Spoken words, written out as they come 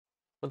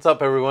What's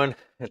up, everyone?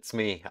 It's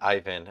me,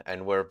 Ivan,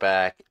 and we're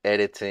back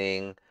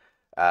editing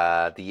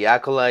the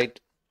Acolyte.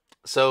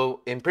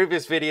 So, in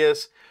previous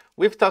videos,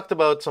 we've talked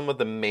about some of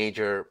the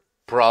major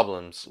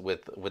problems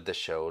with the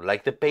show,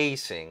 like the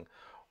pacing,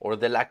 or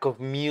the lack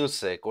of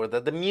music, or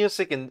that the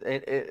music,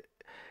 in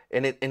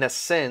a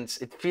sense,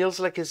 it feels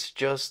like it's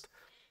just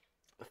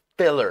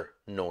filler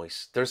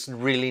noise. There's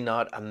really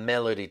not a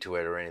melody to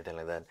it or anything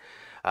like that.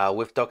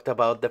 We've talked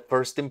about the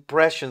first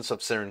impressions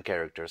of certain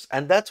characters,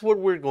 and that's what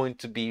we're going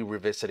to be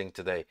revisiting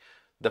today.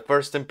 The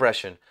first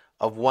impression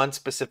of one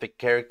specific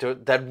character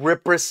that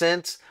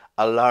represents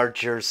a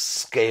larger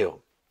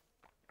scale.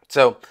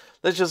 So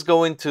let's just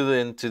go into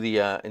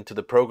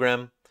the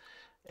program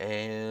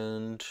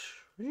and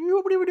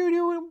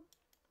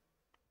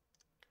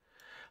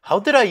how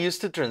did I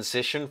used to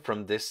transition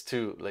from this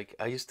to like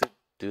I used to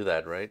do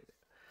that, right?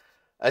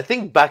 I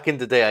think back in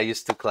the day I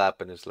used to clap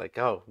and it's like,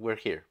 oh, we're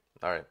here.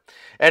 All right.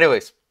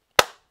 Anyways,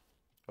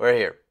 we're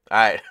here. All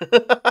right.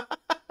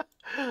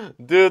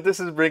 Dude,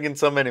 this is bringing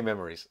so many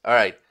memories. All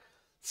right.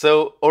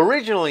 So,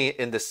 originally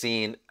in the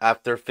scene,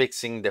 after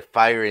fixing the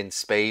fire in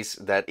space,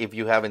 that if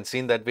you haven't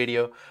seen that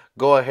video,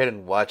 go ahead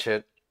and watch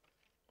it.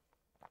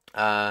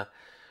 Uh,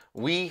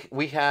 we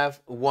have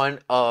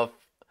one of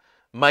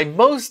my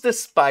most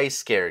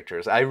despised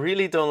characters. I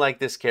really don't like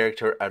this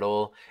character at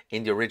all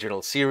in the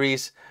original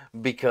series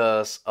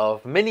because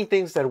of many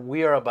things that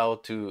we are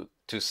about to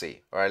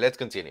see. All right, let's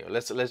continue.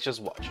 Let's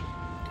just watch.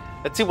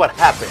 Let's see what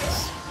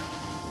happens.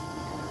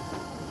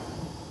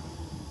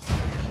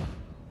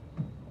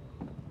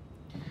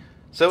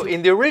 So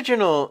in the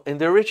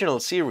original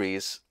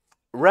series,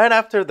 right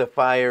after the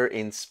fire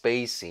in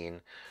space scene,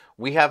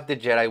 we have the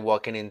Jedi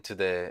walking into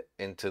the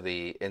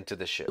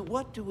ship.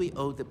 What do we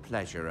owe the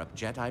pleasure of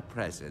Jedi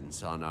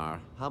presence on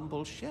our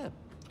humble ship?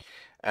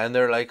 And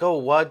they're like, "Oh,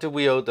 what do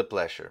we owe the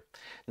pleasure?"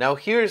 Now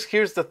here's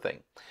the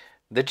thing.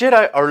 The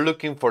Jedi are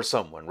looking for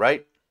someone,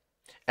 right?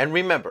 And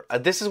remember,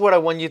 this is what I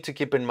want you to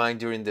keep in mind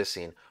during this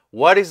scene.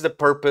 What is the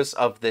purpose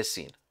of this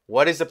scene?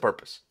 What is the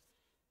purpose?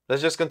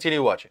 Let's just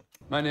continue watching.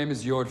 My name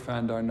is Yord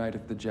Fandar, Knight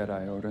of the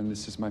Jedi Order, and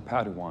this is my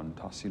Padawan,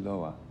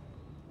 Tassiloa.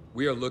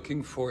 We are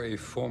looking for a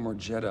former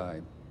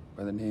Jedi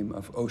by the name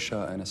of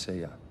Osha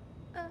Anaseya.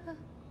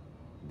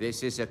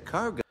 This is a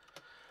cargo.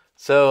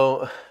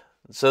 So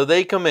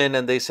they come in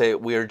and they say,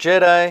 "We're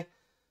Jedi.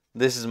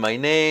 This is my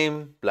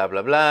name, blah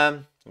blah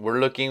blah. We're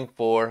looking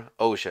for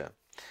Osha."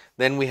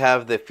 Then we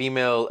have the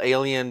female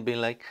alien being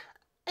like,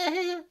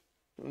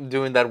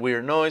 doing that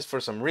weird noise for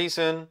some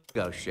reason.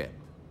 Ship.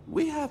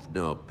 We have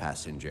no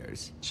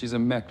passengers. She's a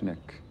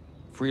mechanic.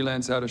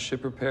 Freelance out of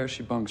ship repair,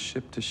 she bunks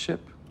ship to ship.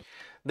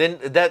 Then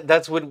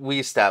that's what we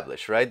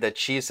established, right? That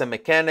she's a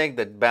mechanic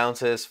that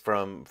bounces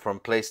from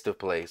place to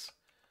place.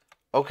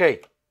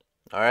 Okay,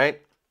 all right,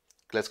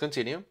 let's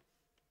continue.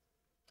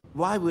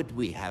 Why would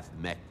we have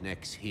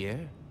mechanics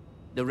here?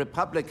 The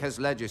Republic has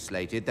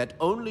legislated that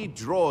only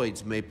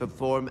droids may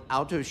perform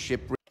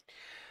out-of-ship.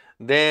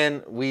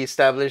 Then we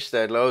established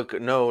that, look,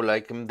 no,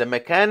 like the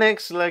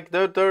mechanics, like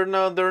they're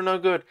no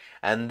good.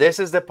 And this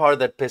is the part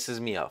that pisses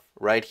me off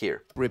right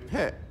here.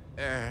 Repair.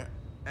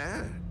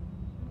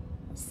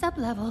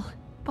 Sublevel,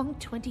 bunk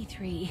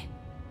 23.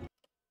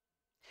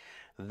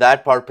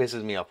 That part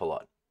pisses me off a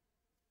lot.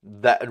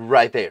 That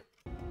right there.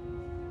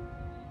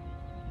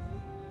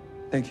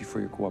 Thank you for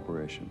your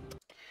cooperation.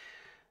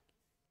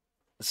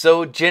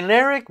 So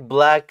generic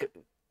black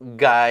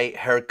guy,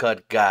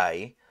 haircut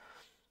guy,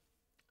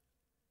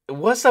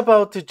 was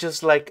about to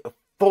just like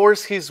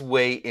force his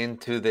way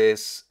into the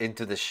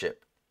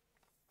ship.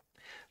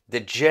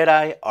 The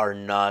Jedi are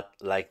not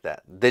like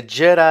that. The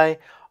Jedi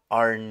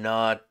are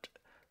not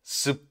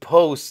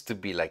supposed to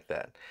be like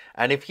that.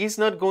 And if he's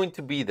not going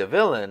to be the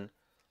villain,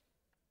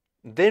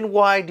 then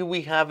why do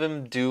we have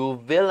him do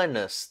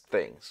villainous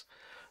things?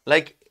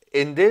 Like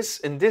in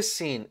this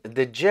scene,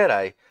 the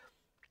Jedi,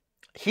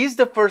 he's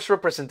the first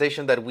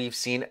representation that we've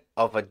seen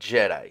of a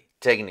Jedi,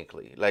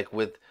 technically, like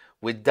with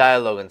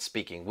dialogue and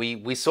speaking.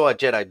 We saw a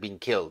Jedi being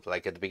killed,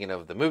 like at the beginning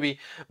of the movie,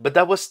 but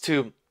that was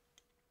to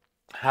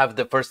have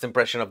the first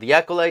impression of the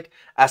Acolyte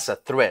as a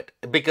threat,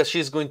 because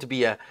she's going to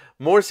be a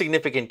more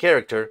significant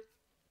character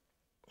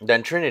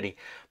than Trinity.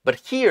 But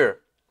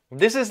here,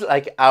 this is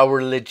like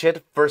our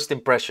legit first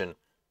impression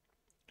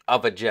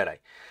of a Jedi.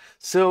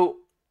 So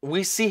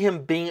we see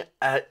him being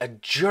a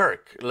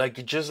jerk,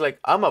 like just like,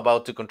 I'm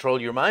about to control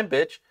your mind,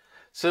 bitch.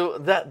 So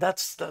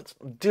that's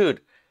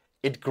dude,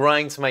 it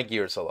grinds my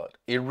gears a lot.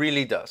 It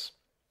really does.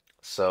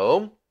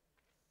 So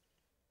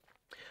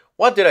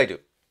what did I do?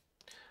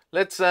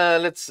 Let's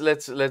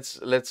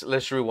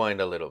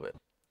rewind a little bit.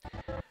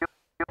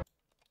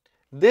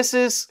 This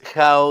is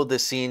how the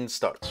scene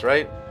starts,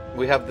 right?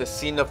 We have the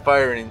scene of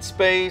fire in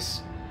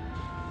space,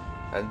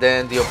 and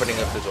then the opening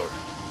of the door.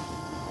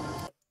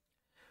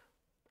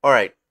 All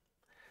right.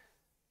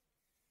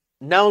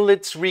 Now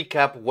let's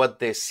recap what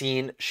the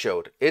scene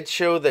showed. It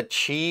showed that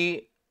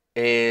she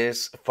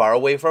is far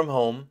away from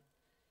home.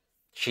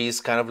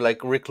 She's kind of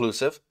like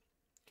reclusive.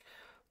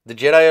 The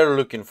Jedi are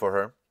looking for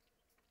her.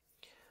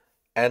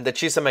 And that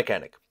she's a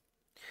mechanic.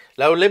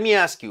 Now, let me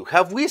ask you,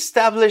 have we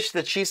established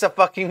that she's a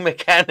fucking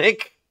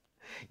mechanic?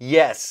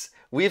 Yes,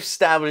 we've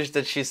established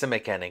that she's a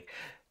mechanic.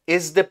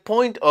 Is the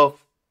point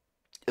of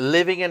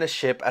living in a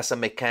ship as a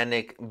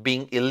mechanic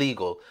being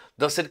illegal?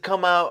 Does it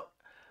come up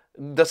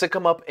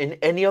in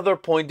any other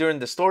point during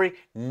the story?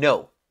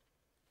 No.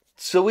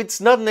 So it's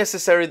not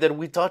necessary that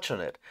we touch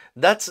on it.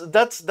 That's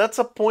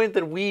a point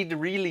that we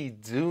really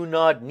do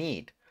not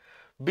need,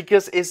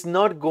 because it's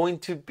not going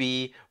to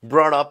be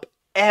brought up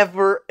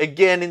ever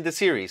again in the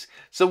series.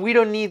 So we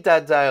don't need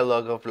that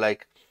dialogue of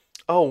like,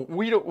 oh,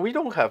 we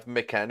don't have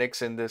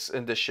mechanics in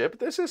the ship.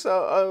 This is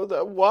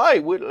why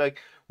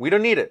we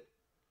don't need it.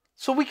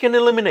 So we can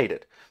eliminate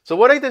it. So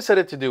what I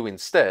decided to do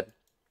instead,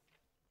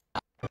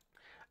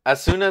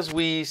 as soon as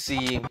we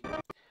see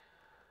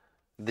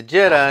the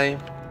Jedi,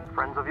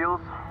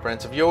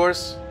 friends of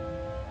yours,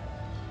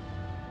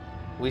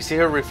 we see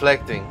her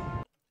reflecting,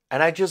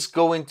 and I just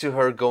go into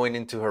her going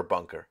into her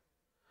bunker.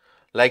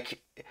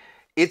 Like,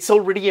 it's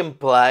already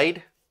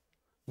implied,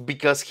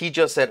 because he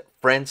just said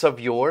friends of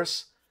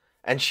yours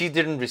and she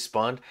didn't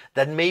respond,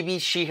 that maybe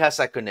she has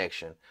a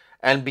connection.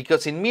 And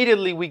because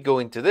immediately we go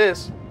into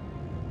this,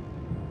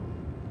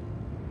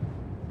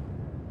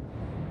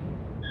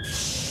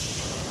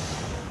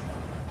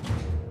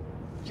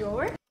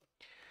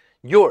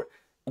 Yor,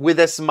 with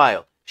a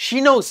smile.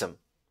 She knows him.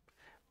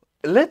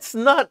 Let's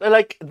not,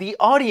 like, the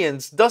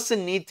audience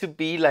doesn't need to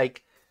be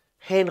like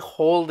hand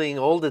holding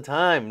all the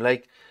time.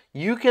 Like,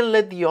 you can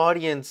let the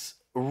audience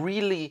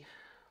really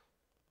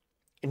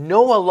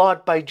know a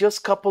lot by just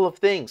a couple of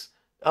things.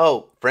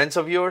 Oh, friends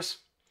of yours?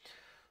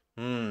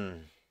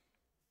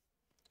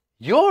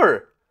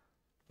 Yor,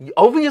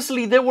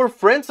 obviously they were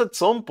friends at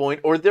some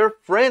point, or they're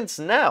friends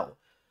now.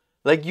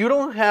 Like, you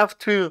don't have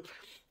to,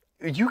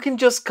 you can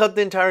just cut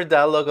the entire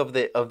dialogue of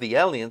the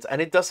aliens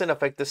and it doesn't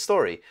affect the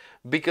story,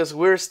 because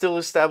we're still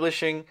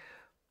establishing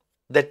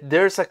that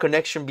there's a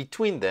connection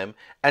between them.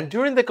 And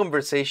during the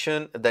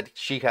conversation that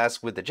she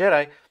has with the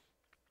Jedi,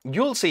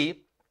 you'll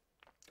see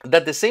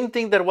that the same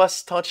thing that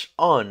was touched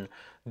on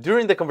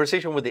during the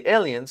conversation with the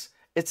aliens,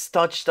 it's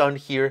touched on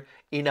here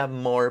in a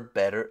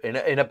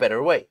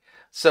better way.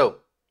 So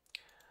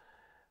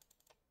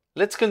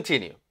let's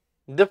continue.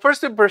 The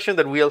first impression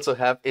that we also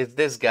have is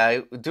this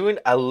guy doing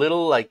a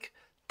little like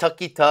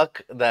tucky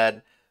tuck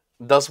that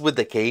does with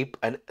the cape,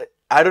 and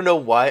I don't know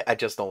why, I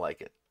just don't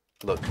like it.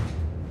 Look.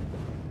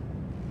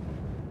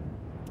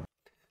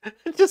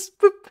 Just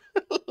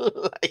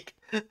like,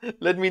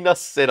 let me not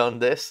sit on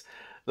this.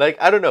 Like,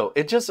 I don't know,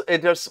 it just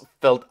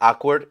felt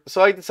awkward,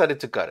 so I decided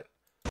to cut it.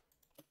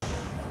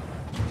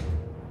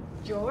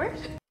 George?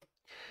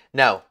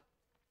 Now,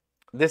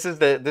 this is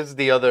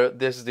the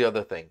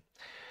other thing.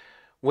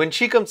 When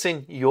she comes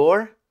in,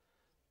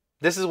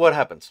 this is what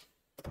happens.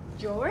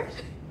 George?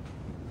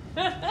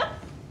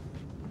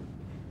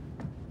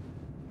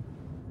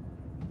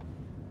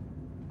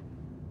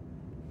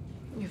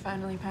 You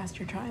finally passed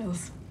your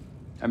trials.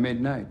 I made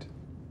Knight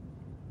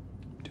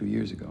 2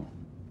 years ago.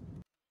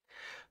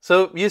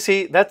 So you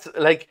see, that's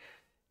like,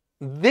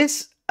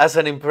 this as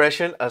an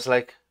impression, as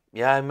like,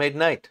 yeah, I made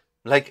Knight.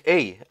 Like,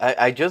 hey,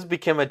 I just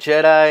became a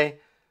Jedi,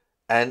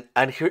 and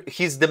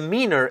his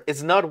demeanor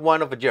is not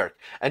one of a jerk.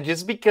 And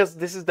just because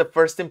this is the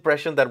first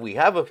impression that we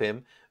have of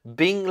him,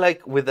 being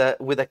like with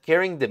a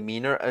caring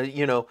demeanor,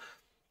 you know,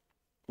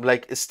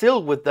 like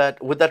still with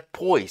that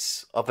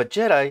poise of a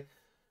Jedi,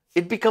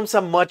 it becomes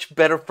a much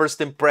better first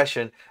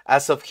impression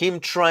as of him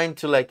trying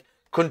to like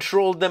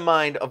control the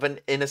mind of an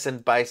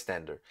innocent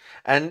bystander.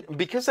 And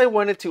because I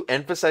wanted to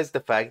emphasize the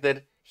fact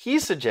that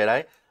he's a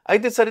Jedi, I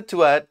decided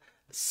to add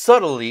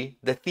subtly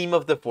the theme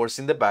of the Force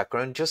in the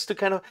background, just to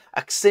kind of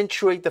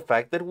accentuate the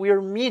fact that we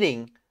are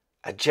meeting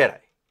a Jedi.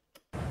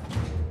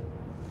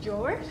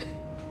 George?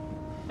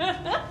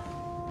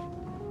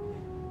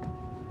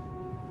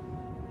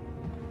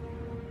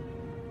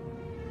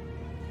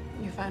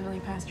 You finally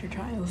passed your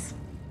trials.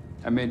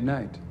 I made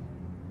Knight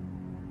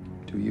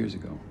 2 years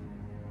ago.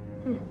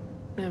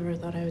 Never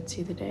thought I would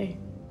see the day.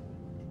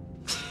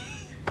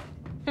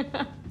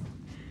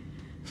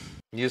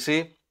 You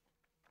see?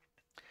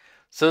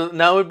 So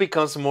now it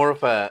becomes more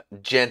of a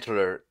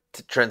gentler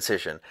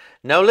transition.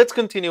 Now let's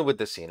continue with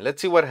the scene.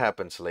 Let's see what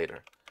happens later.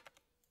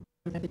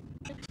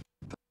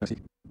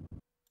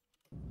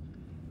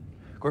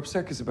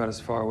 Gorpsec is about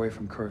as far away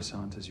from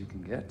Coruscant as you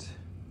can get.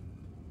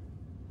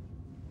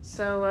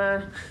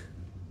 So,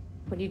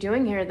 what are you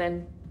doing here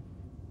then?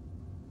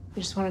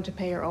 You just wanted to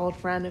pay your old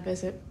friend a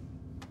visit.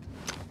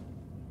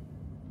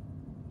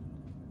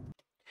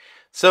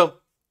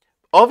 So,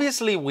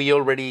 obviously we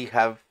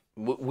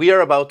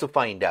are about to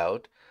find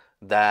out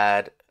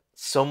that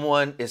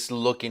someone is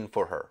looking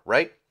for her,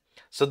 right?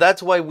 So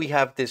that's why we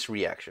have this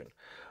reaction.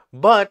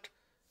 But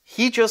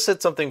he just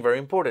said something very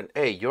important.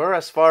 Hey, you're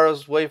as far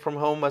away from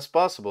home as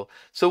possible.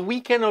 So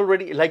we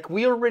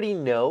already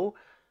know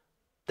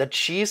that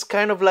she's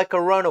kind of like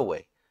a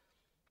runaway.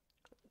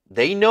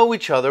 They know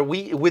each other.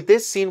 With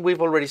this scene,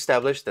 we've already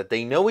established that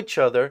they know each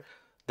other,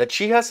 that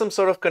she has some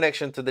sort of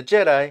connection to the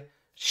Jedi.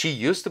 she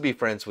used to be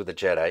friends with the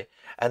Jedi,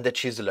 and that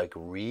she's like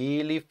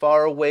really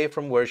far away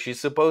from where she's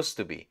supposed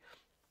to be.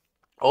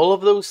 All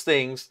of those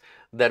things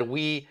that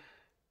we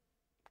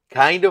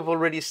kind of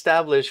already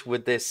established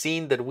with the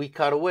scene that we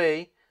cut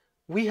away,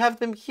 we have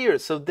them here.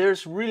 So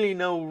there's really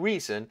no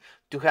reason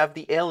to have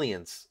the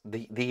aliens,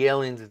 the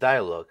aliens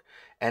dialogue.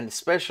 And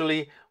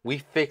especially we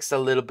fixed a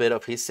little bit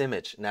of his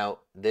image. Now,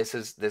 this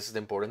is the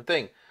important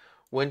thing.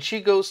 When she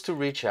goes to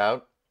reach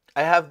out,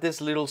 I have this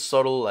little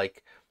subtle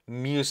like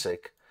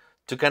music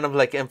to kind of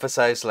like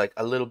emphasize like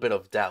a little bit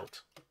of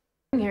doubt.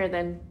 Here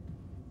then.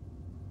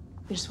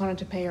 I just wanted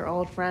to pay your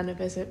old friend a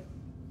visit.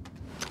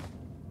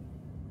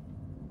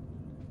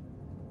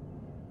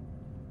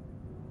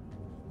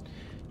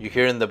 You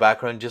hear in the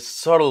background just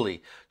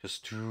subtly,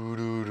 just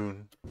doo-doo-doo.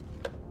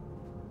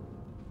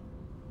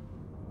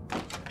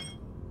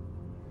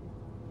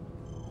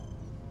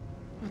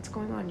 What's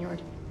going on,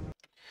 Yord?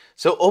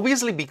 So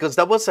obviously, because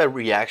that was a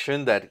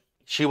reaction that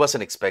she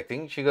wasn't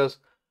expecting, she goes,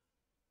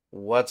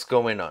 "What's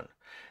going on?"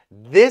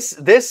 This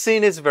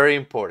scene is very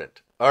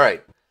important. All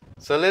right,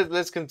 so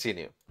let's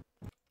continue.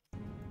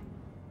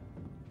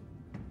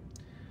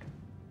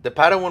 The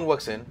Padawan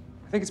walks in.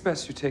 I think it's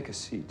best you take a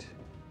seat.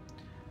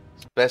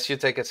 It's best you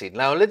take a seat.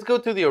 Now let's go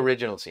to the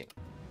original scene.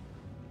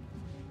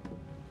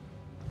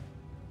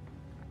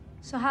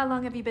 So how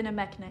long have you been a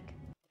mechanic?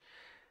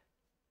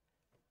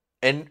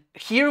 And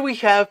here we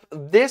have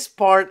this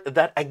part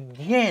that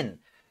again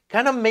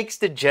kind of makes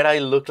the Jedi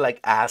look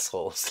like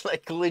assholes,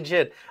 like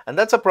legit. And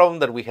that's a problem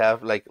that we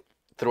have like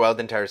throughout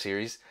the entire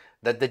series,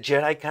 that the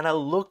Jedi kind of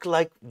look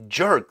like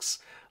jerks,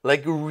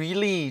 like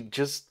really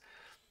just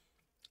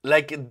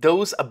like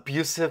those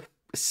abusive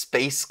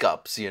space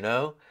cops, you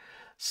know?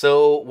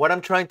 So what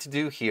I'm trying to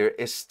do here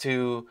is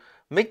to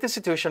make the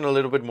situation a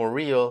little bit more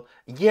real.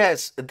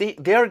 Yes,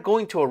 they are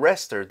going to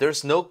arrest her.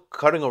 There's no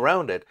cutting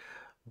around it.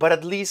 But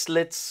at least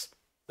let's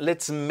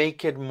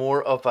make it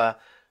more of a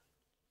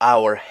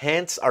our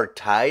hands are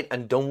tied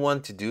and don't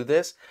want to do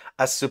this,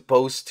 as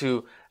opposed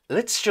to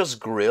let's just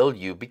grill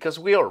you because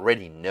we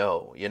already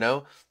know, you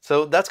know?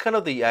 So that's kind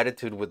of the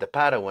attitude with the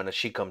Padawan as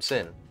she comes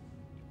in.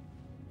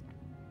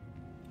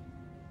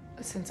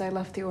 Since I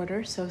left the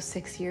Order, so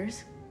 6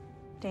 years.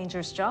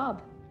 Dangerous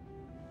job.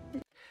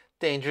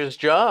 Dangerous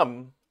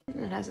job.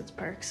 It has its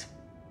perks.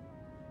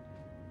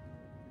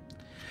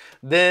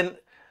 Then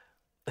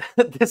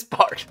this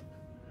part.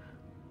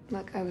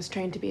 Look, I was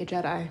trained to be a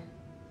Jedi.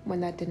 When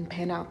that didn't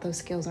pan out, those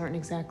skills aren't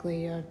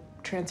exactly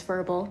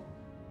transferable.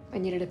 I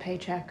needed a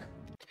paycheck.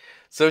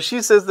 So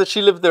she says that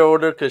she left the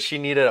Order because she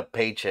needed a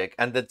paycheck,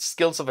 and the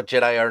skills of a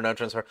Jedi are not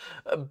transferable.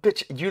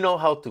 Bitch, you know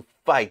how to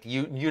fight.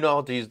 You know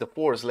how to use the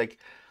Force. Like,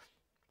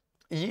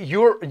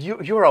 you're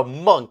a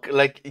monk.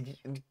 Like,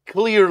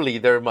 clearly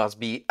there must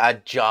be a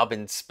job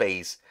in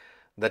space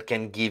that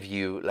can give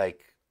you,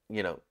 like,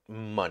 you know,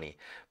 money.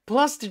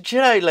 Plus the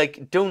Jedi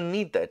like don't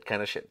need that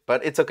kind of shit.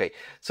 But it's okay.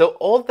 So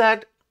all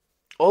that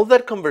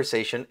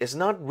conversation is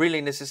not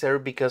really necessary,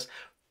 because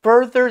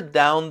further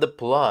down the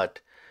plot,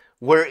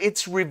 where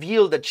it's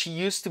revealed that she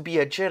used to be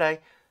a Jedi,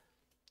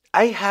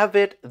 I have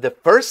it the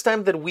first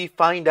time that we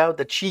find out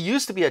that she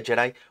used to be a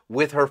Jedi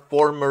with her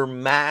former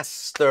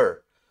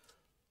master.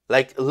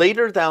 Like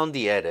later down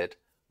the edit,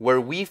 where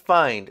we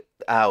find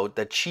out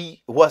that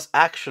she was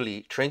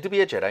actually trained to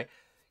be a Jedi,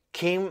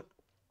 came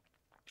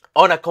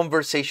on a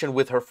conversation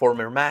with her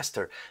former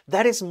master.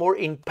 That is more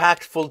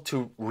impactful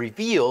to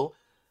reveal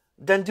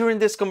than during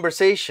this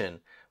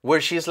conversation,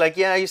 where she's like,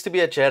 yeah, I used to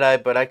be a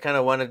Jedi, but I kind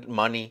of wanted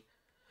money.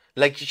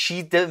 Like,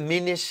 she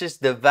diminishes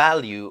the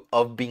value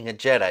of being a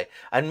Jedi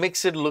and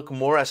makes it look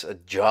more as a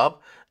job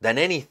than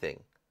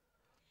anything.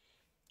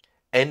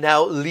 And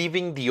now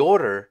leaving the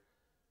Order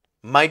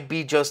might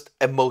be just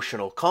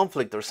emotional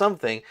conflict or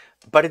something,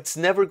 but it's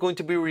never going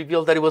to be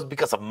revealed that it was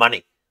because of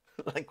money.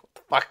 Like, what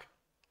the fuck?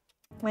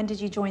 When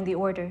did you join the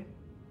Order?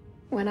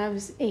 When I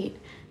was 8.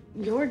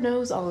 Yord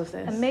knows all of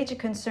this. A major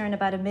concern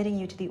about admitting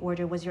you to the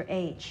Order was your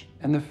age.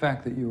 And the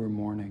fact that you were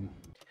mourning.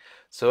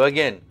 So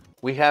again,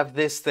 we have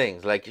these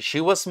things, like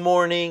she was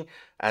mourning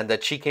and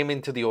that she came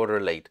into the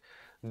Order late.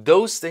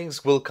 Those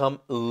things will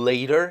come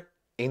later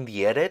in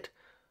the edit,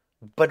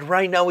 but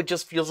right now it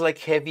just feels like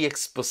heavy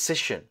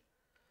exposition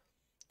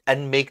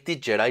and make the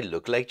Jedi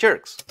look like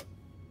jerks.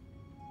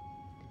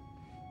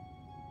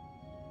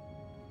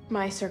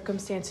 My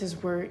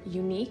circumstances were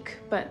unique,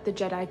 but the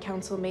Jedi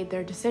Council made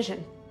their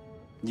decision.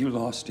 You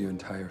lost your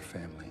entire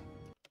family.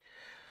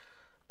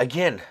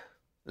 Again,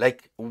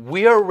 like,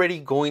 we are already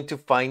going to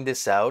find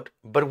this out,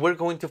 but we're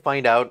going to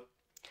find out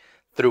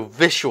through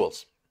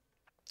visuals,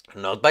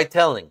 not by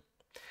telling.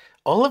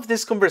 All of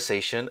this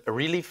conversation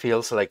really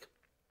feels like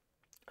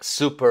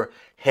super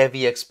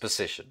heavy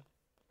exposition,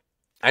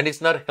 and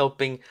it's not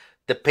helping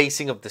the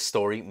pacing of the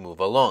story move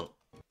along.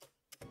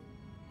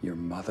 Your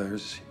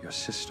mothers, your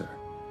sister,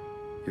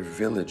 your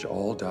village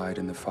all died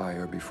in the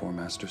fire before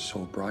Master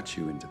Soul brought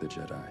you into the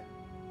Jedi.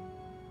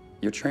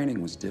 Your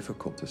training was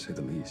difficult, to say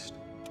the least.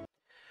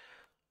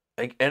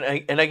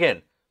 And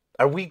again,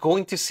 are we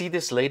going to see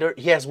this later?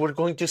 Yes, we're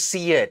going to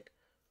see it.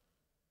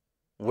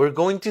 We're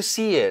going to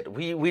see it.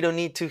 We don't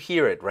need to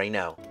hear it right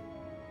now.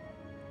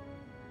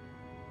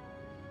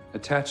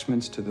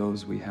 Attachments to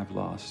those we have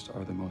lost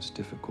are the most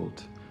difficult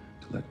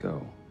to let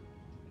go.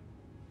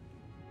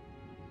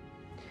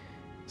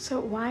 So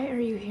why are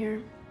you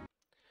here?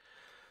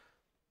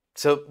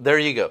 So there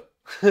you go.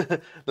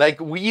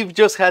 Like, we've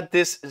just had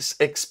this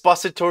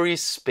expository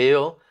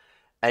spiel,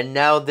 and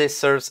now this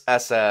serves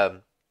as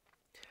a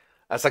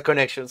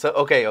connection. So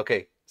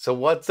okay. So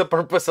what's the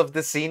purpose of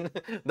this scene?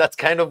 That's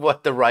kind of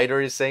what the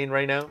writer is saying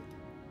right now.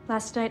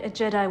 Last night, a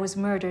Jedi was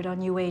murdered on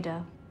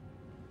Ueda.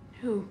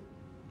 Who?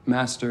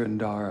 Master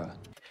Indara.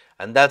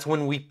 And that's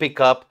when we pick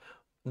up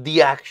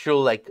the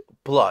actual, like,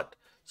 plot.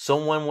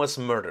 Someone was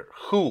murdered.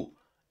 Who?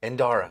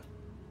 Indara.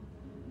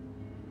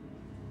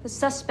 The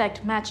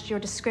suspect matched your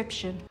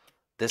description.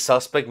 The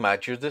suspect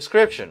matched your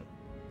description.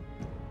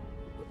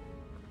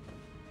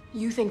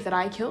 You think that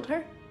I killed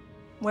her?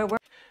 Where were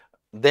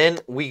Then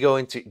we go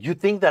into, you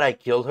think that I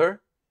killed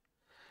her?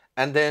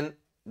 And then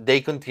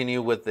they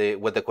continue with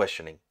the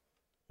questioning.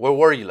 Where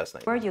were you last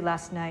night? you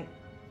last night?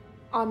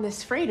 On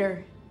this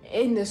freighter,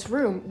 in this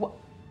room.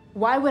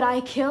 Why would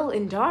I kill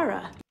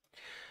Indara?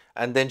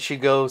 And then she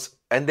goes,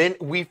 and then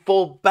we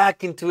fall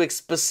back into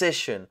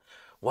exposition.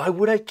 Why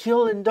would I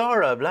kill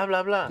Indara? Blah,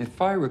 blah, blah.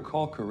 If I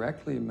recall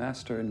correctly,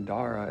 Master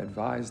Indara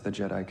advised the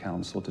Jedi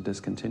Council to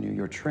discontinue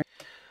your training.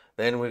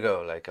 Then we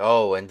go like,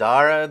 oh,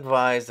 Indara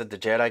advised that the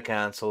Jedi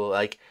Council,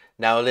 like,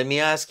 now let me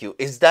ask you,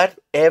 is that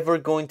ever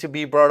going to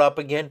be brought up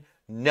again?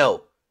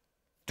 No.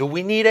 Do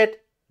we need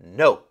it?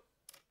 No.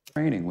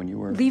 Training when you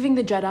were... Leaving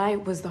the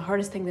Jedi was the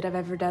hardest thing that I've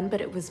ever done,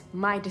 but it was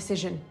my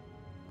decision.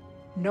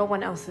 No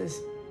one else's.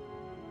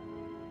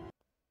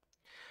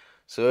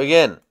 So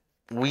again,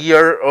 we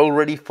are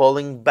already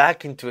falling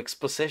back into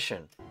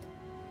exposition.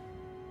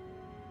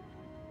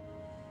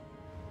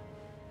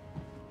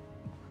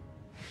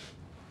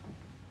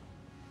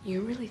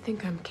 You really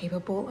think I'm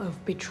capable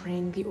of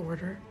betraying the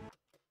Order?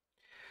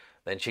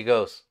 Then she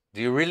goes,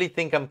 do you really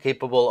think I'm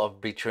capable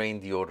of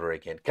betraying the Order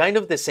again? Kind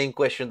of the same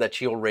question that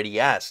she already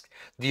asked.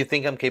 Do you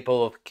think I'm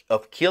capable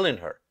of killing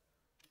her?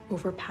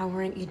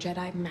 Overpowering a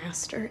Jedi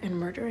Master and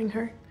murdering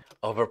her?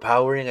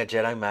 Overpowering a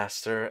Jedi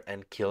Master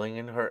and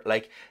killing her?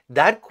 Like,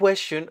 that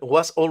question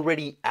was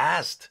already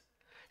asked.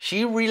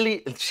 She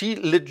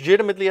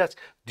legitimately asked,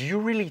 do you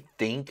really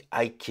think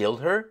I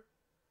killed her?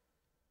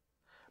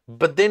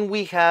 But then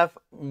we have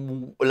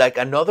like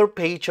another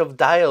page of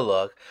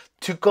dialogue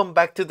to come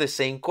back to the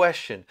same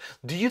question.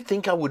 Do you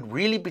think I would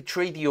really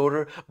betray the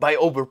Order by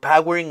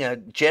overpowering a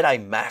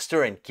Jedi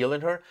Master and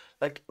killing her?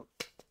 Like,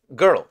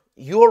 girl,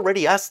 you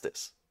already asked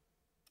this.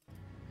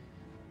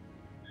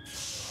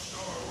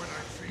 When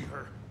I see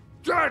her,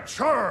 that's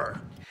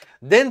her!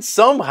 Then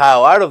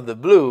somehow, out of the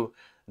blue,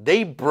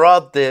 they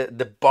brought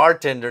the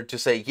bartender to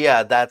say,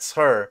 yeah, that's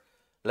her.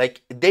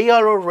 Like, they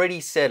are already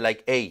said,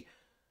 like, hey,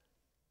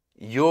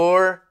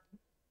 your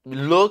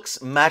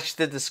looks match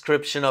the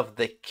description of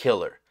the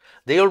killer.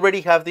 They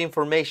already have the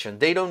information.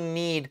 They don't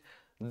need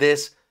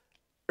this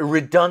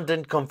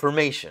redundant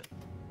confirmation.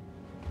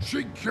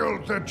 She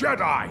killed the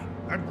Jedi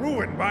and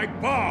ruined my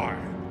bar.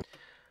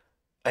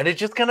 And it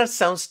just kind of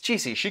sounds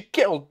cheesy. She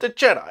killed the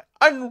Jedi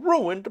and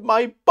ruined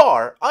my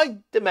bar. I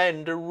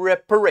demand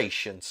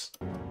reparations.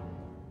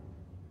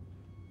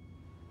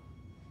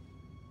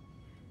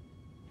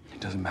 It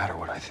doesn't matter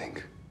what I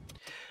think.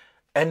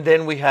 And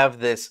then we have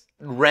this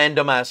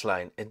random ass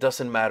line. It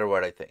doesn't matter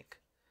what I think.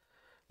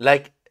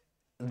 Like,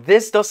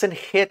 this doesn't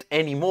hit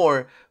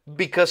anymore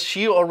because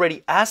she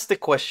already asked the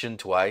question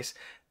twice,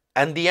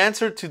 and the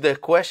answer to the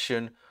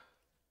question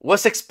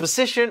was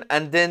exposition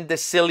and then the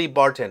silly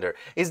bartender.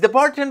 Is the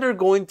bartender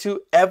going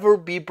to ever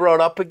be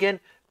brought up again?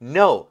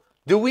 No.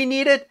 Do we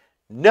need it?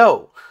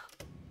 No.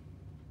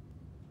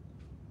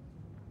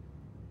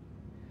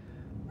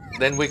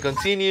 Then we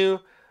continue.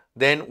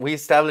 Then we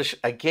establish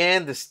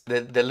again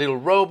the little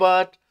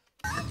robot.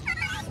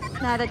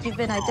 Now that you've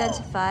been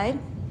identified,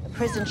 the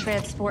prison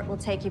transport will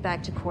take you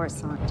back to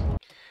Coruscant.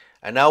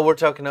 And now we're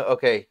talking,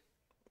 okay,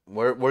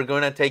 we're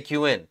going to take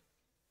you in.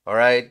 All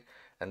right?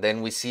 And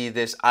then we see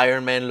this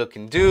Iron Man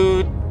looking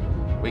dude.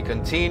 We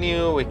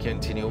continue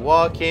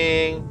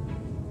walking.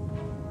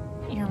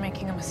 You're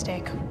making a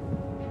mistake.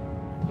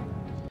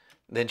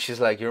 Then she's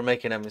like, you're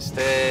making a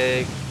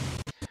mistake.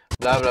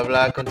 Blah, blah,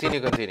 blah.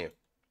 Continue.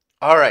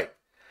 All right.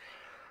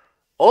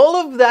 All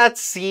of that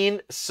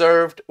scene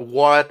served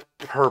what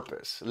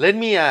purpose? Let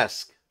me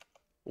ask,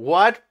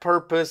 what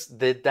purpose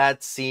did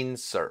that scene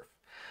serve?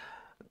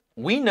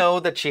 We know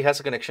that she has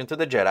a connection to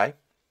the Jedi.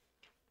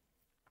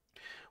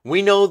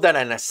 We know that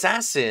an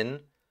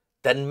assassin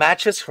that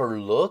matches her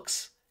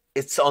looks,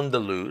 it's on the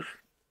loose.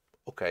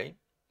 Okay.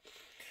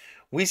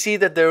 We see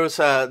that there's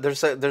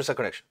a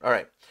connection. All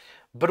right.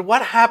 But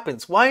what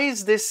happens? Why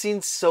is this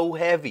scene so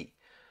heavy?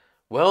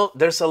 Well,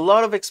 there's a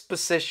lot of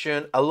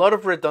exposition, a lot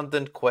of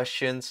redundant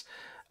questions.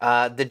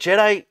 The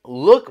Jedi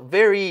look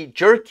very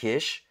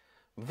jerkish,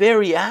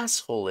 very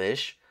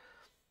asshole-ish.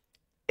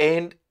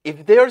 And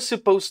if they're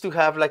supposed to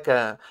have like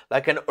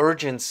an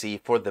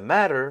urgency for the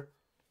matter,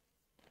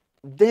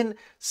 then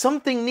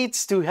something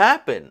needs to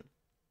happen.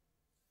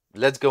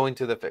 Let's go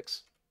into the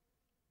fix.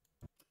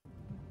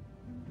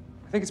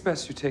 I think it's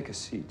best you take a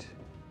seat.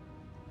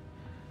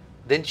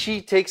 Then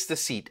she takes the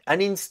seat.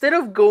 And instead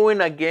of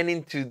going again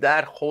into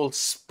that whole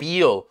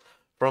spiel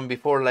from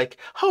before, like,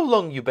 how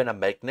long you been a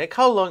mechanic?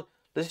 How long?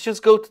 Let's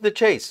just go to the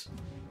chase.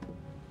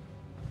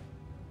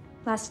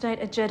 Last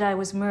night, a Jedi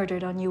was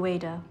murdered on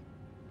Ueda.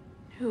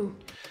 Who?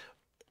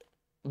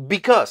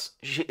 Because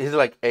he's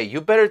like, hey,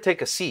 you better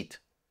take a seat.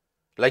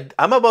 Like,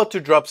 I'm about to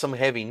drop some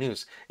heavy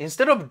news.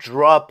 Instead of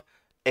drop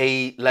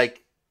a,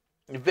 like,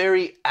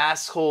 very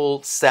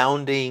asshole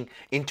sounding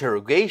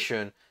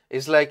interrogation,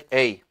 it's like,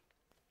 hey,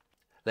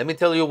 let me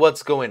tell you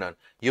what's going on.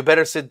 You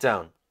better sit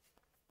down.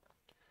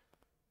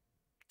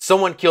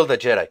 Someone killed a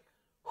Jedi.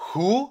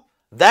 Who?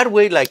 That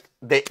way, like,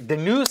 the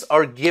news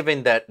are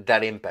given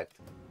that impact.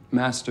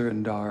 Master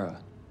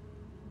Indara.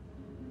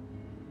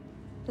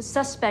 The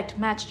suspect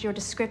matched your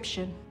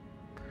description.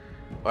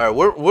 All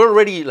right, we're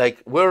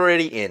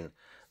already in.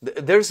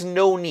 There's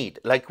no need.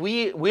 Like,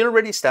 we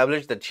already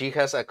established that she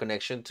has a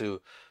connection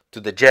to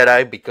the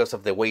Jedi because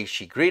of the way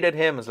she greeted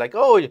him. It's like,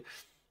 oh,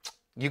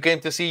 you came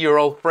to see your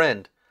old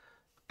friend.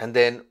 And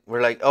then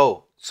we're like,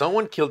 oh,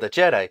 someone killed a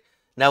Jedi.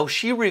 Now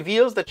she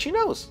reveals that she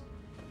knows.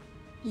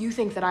 You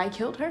think that I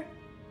killed her?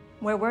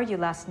 Where were you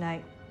last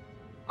night?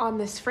 On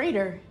this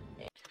freighter.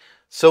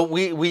 So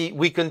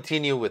we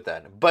continue with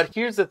that. But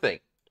here's the thing.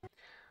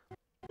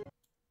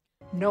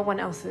 No one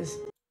else's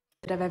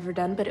that I've ever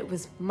done, but it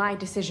was my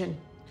decision.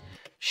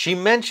 She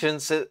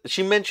mentions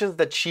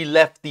that she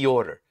left the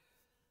order.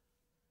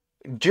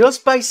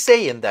 Just by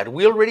saying that,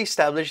 we already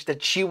established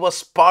that she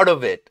was part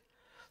of it.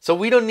 So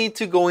we don't need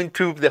to go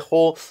into the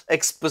whole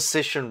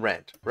exposition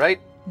rant, right?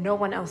 No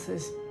one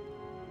else's.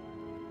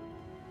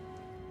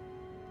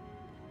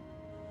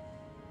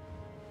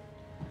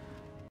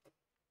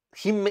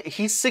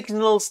 He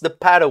signals the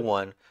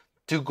Padawan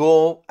to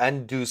go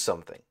and do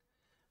something.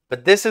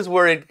 But this is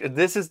where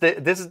this is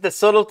the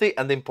subtlety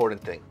and the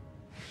important thing.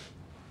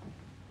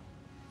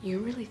 You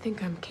really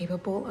think I'm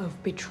capable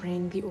of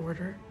betraying the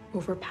Order,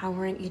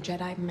 overpowering a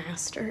Jedi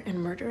Master,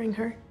 and murdering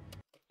her?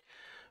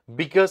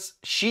 Because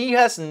she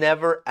has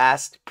never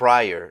asked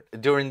prior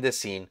during the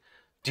scene,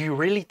 do you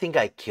really think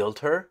I killed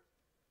her?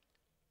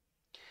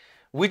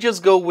 We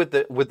just go with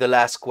the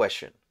last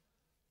question.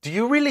 Do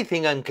you really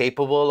think I'm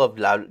capable of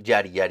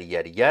yada yada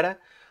yada yada?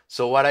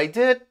 So what I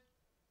did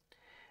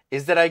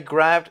is that I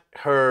grabbed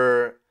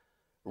her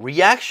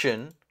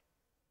reaction,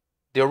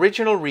 the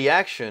original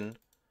reaction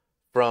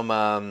from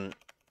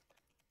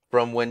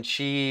when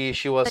she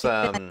was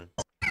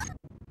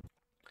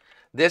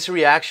this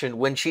reaction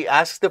when she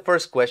asked the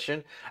first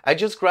question. I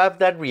just grabbed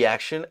that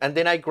reaction and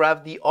then I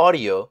grabbed the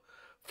audio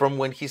from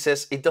when he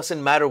says it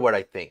doesn't matter what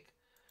I think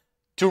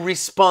to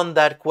respond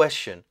that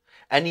question,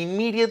 and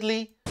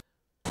immediately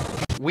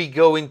we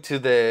go into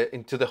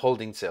the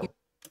holding cell.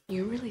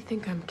 You really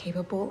think I'm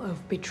capable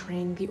of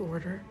betraying the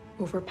Order,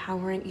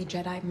 overpowering a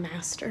Jedi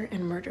Master,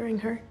 and murdering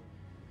her?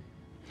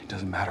 It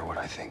doesn't matter what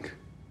I think.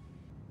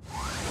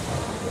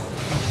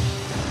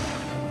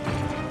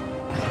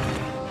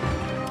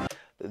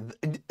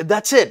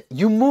 That's it.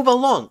 You move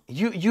along.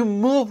 You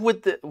move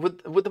with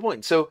the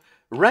point. So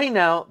right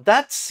now,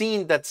 that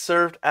scene that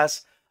served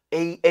as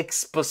a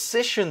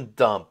exposition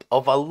dump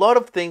of a lot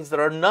of things that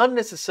are not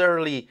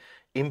necessarily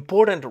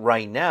important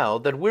right now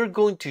that we're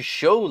going to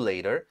show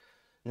later.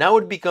 Now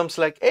it becomes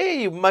like,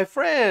 hey, my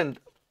friend,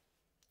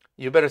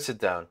 you better sit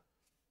down.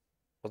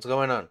 What's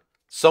going on?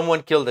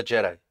 Someone killed a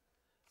Jedi,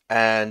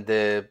 and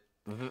it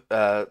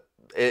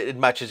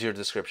matches your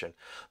description.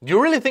 Do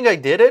you really think I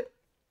did it?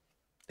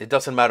 It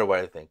doesn't matter what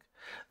I think.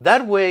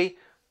 That way,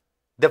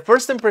 the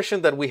first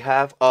impression that we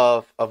have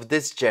of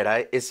this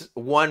Jedi is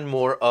one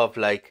more of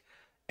like,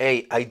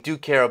 hey, I do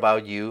care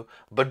about you.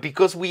 But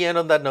because we end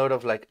on that note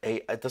of like,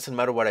 hey, it doesn't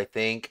matter what I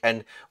think,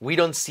 and we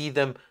don't see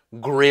them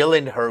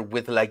grilling her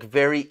with like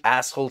very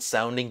asshole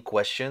sounding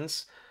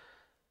questions.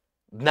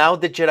 Now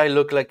the Jedi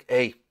look like,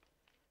 hey,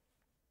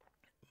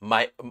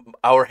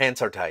 our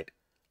hands are tied.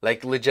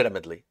 Like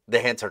legitimately, the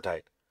hands are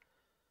tied.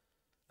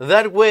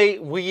 That way,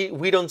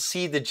 we don't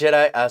see the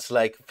Jedi as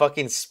like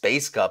fucking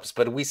space cops,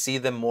 but we see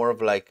them more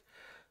of like,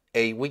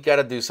 hey, we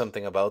gotta do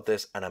something about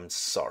this, and I'm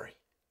sorry.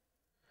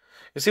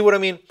 You see what I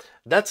mean?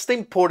 That's the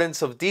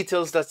importance of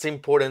details. That's the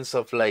importance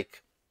of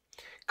like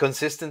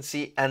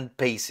consistency and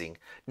pacing.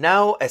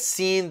 Now, a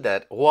scene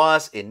that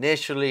was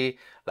initially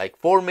like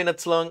 4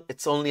 minutes long,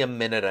 it's only 1.5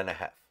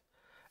 minutes.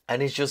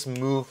 And it just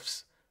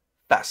moves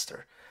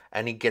faster.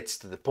 And it gets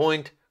to the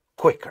point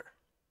quicker.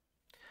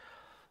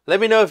 Let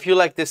me know if you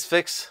like this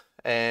fix,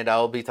 and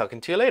I'll be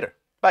talking to you later.